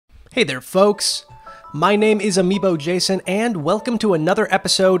Hey there folks, my name is Amiibo Jason and welcome to another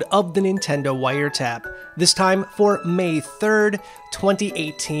episode of the Nintendo Wiretap, this time for May 3rd,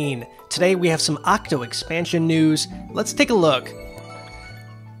 2018. Today we have some Octo expansion news. Let's take a look.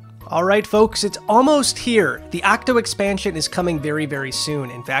 Alright folks, it's almost here. The Octo expansion is coming very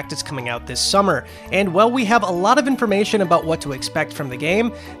soon. In fact, it's coming out this summer. And while we have a lot of information about what to expect from the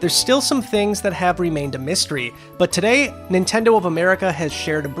game, there's still some things that have remained a mystery. But today, Nintendo of America has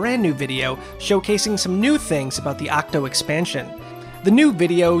shared a brand new video showcasing some new things about the Octo expansion. The new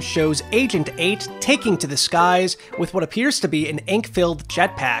video shows Agent 8 taking to the skies with what appears to be an ink-filled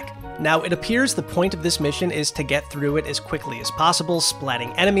jetpack. Now, it appears the point of this mission is to get through it as quickly as possible,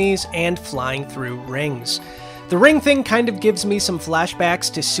 splatting enemies and flying through rings. The ring thing kind of gives me some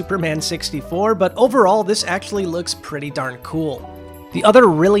flashbacks to Superman 64, but overall this actually looks pretty darn cool. The other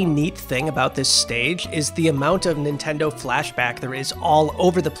really neat thing about this stage is the amount of Nintendo flashback there is all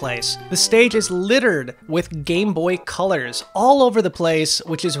over the place. The stage is littered with Game Boy colors all over the place,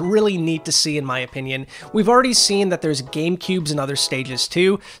 which is really neat to see in my opinion. We've already seen that there's GameCubes in other stages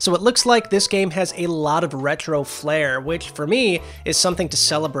too, so it looks like this game has a lot of retro flair, which for me is something to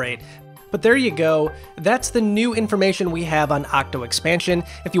celebrate. But there you go, that's the new information we have on Octo Expansion.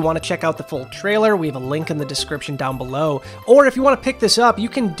 If you want to check out the full trailer, we have a link in the description down below. Or if you want to pick this up, you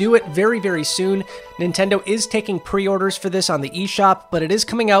can do it very soon. Nintendo is taking pre-orders for this on the eShop, but it is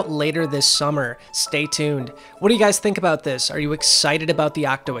coming out later this summer. Stay tuned. What do you guys think about this? Are you excited about the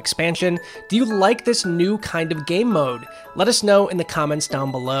Octo Expansion? Do you like this new kind of game mode? Let us know in the comments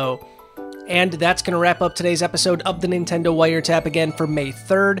down below. And that's going to wrap up today's episode of the Nintendo Wiretap again for May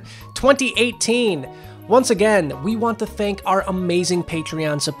 3rd, 2018. Once again, we want to thank our amazing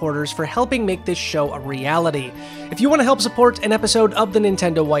Patreon supporters for helping make this show a reality. If you want to help support an episode of the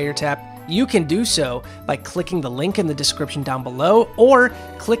Nintendo Wiretap, you can do so by clicking the link in the description down below or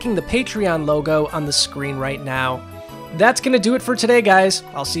clicking the Patreon logo on the screen right now. That's going to do it for today, guys.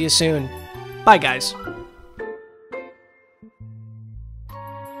 I'll see you soon. Bye, guys.